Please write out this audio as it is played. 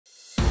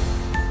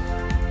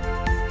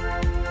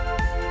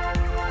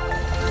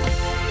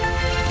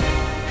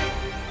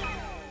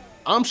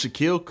I'm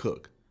Shaquille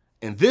Cook,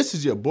 and this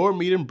is your board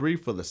meeting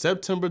brief for the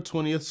September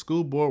 20th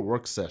school board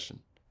work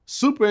session.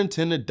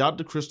 Superintendent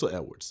Dr. Crystal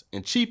Edwards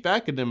and Chief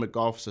Academic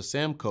Officer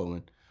Sam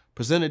Cohen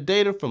presented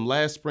data from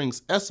last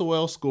spring's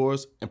SOL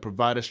scores and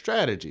provided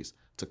strategies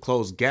to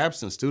close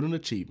gaps in student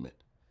achievement.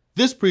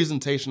 This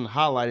presentation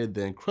highlighted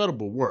the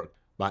incredible work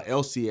by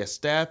LCS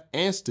staff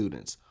and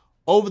students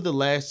over the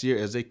last year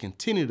as they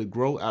continue to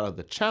grow out of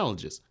the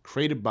challenges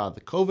created by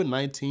the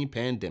COVID-19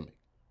 pandemic.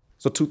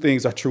 So two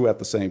things are true at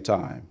the same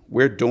time.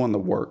 We're doing the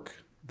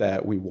work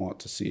that we want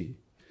to see.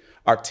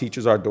 Our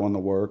teachers are doing the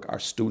work, our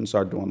students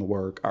are doing the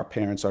work, our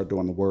parents are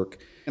doing the work.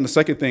 And the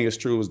second thing is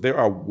true is there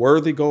are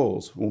worthy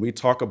goals. When we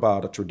talk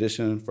about a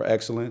tradition for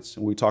excellence,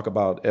 and we talk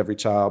about every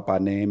child by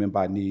name and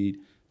by need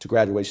to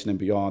graduation and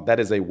beyond, that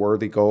is a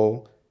worthy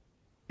goal.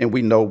 And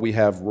we know we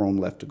have room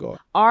left to go.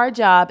 Our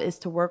job is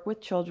to work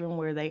with children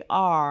where they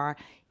are,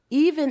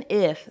 even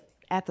if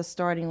at the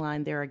starting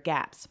line there are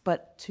gaps,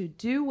 but to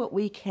do what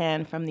we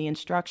can from the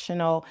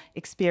instructional,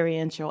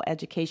 experiential,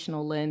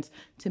 educational lens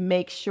to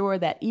make sure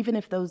that even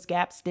if those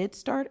gaps did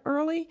start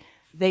early,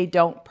 they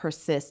don't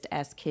persist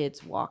as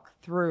kids walk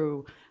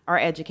through our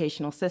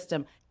educational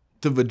system.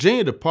 The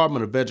Virginia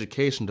Department of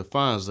Education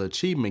defines the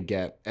achievement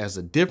gap as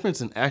a difference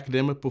in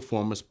academic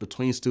performance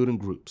between student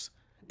groups.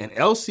 And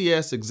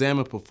LCS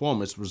examined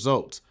performance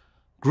results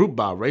grouped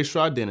by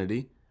racial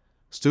identity,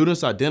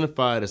 students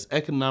identified as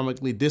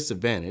economically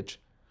disadvantaged,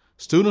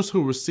 students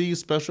who receive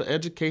special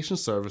education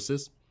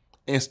services,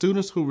 and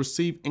students who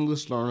receive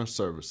English learner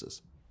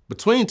services.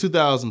 Between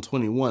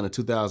 2021 and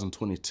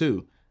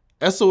 2022,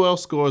 SOL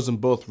scores in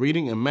both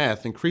reading and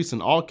math increased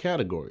in all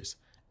categories.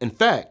 In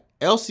fact,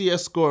 LCS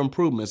score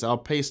improvements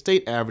outpaced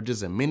state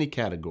averages in many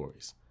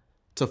categories.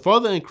 To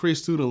further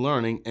increase student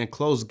learning and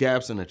close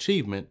gaps in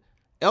achievement,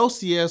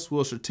 LCS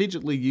will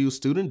strategically use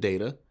student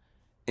data,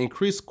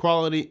 increase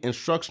quality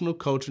instructional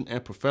coaching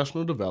and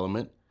professional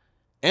development,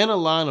 and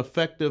align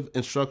effective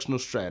instructional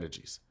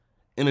strategies.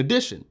 In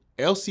addition,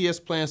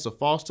 LCS plans to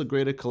foster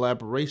greater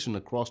collaboration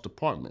across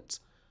departments,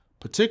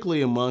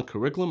 particularly among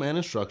curriculum and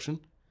instruction,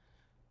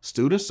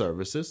 student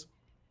services,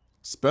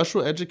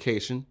 special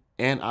education,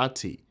 and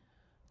IT,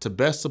 to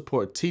best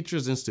support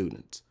teachers and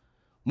students.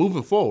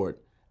 Moving forward,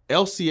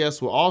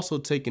 LCS will also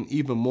take an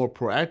even more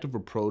proactive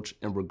approach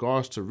in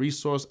regards to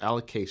resource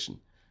allocation,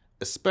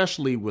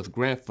 especially with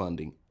grant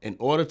funding, in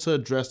order to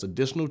address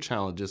additional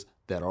challenges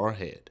that are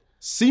ahead.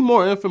 See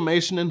more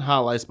information and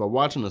highlights by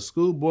watching the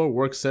school board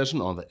work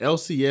session on the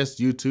LCS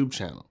YouTube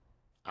channel.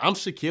 I'm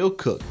Shaquille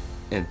Cook,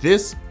 and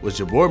this was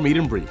your board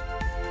meeting brief.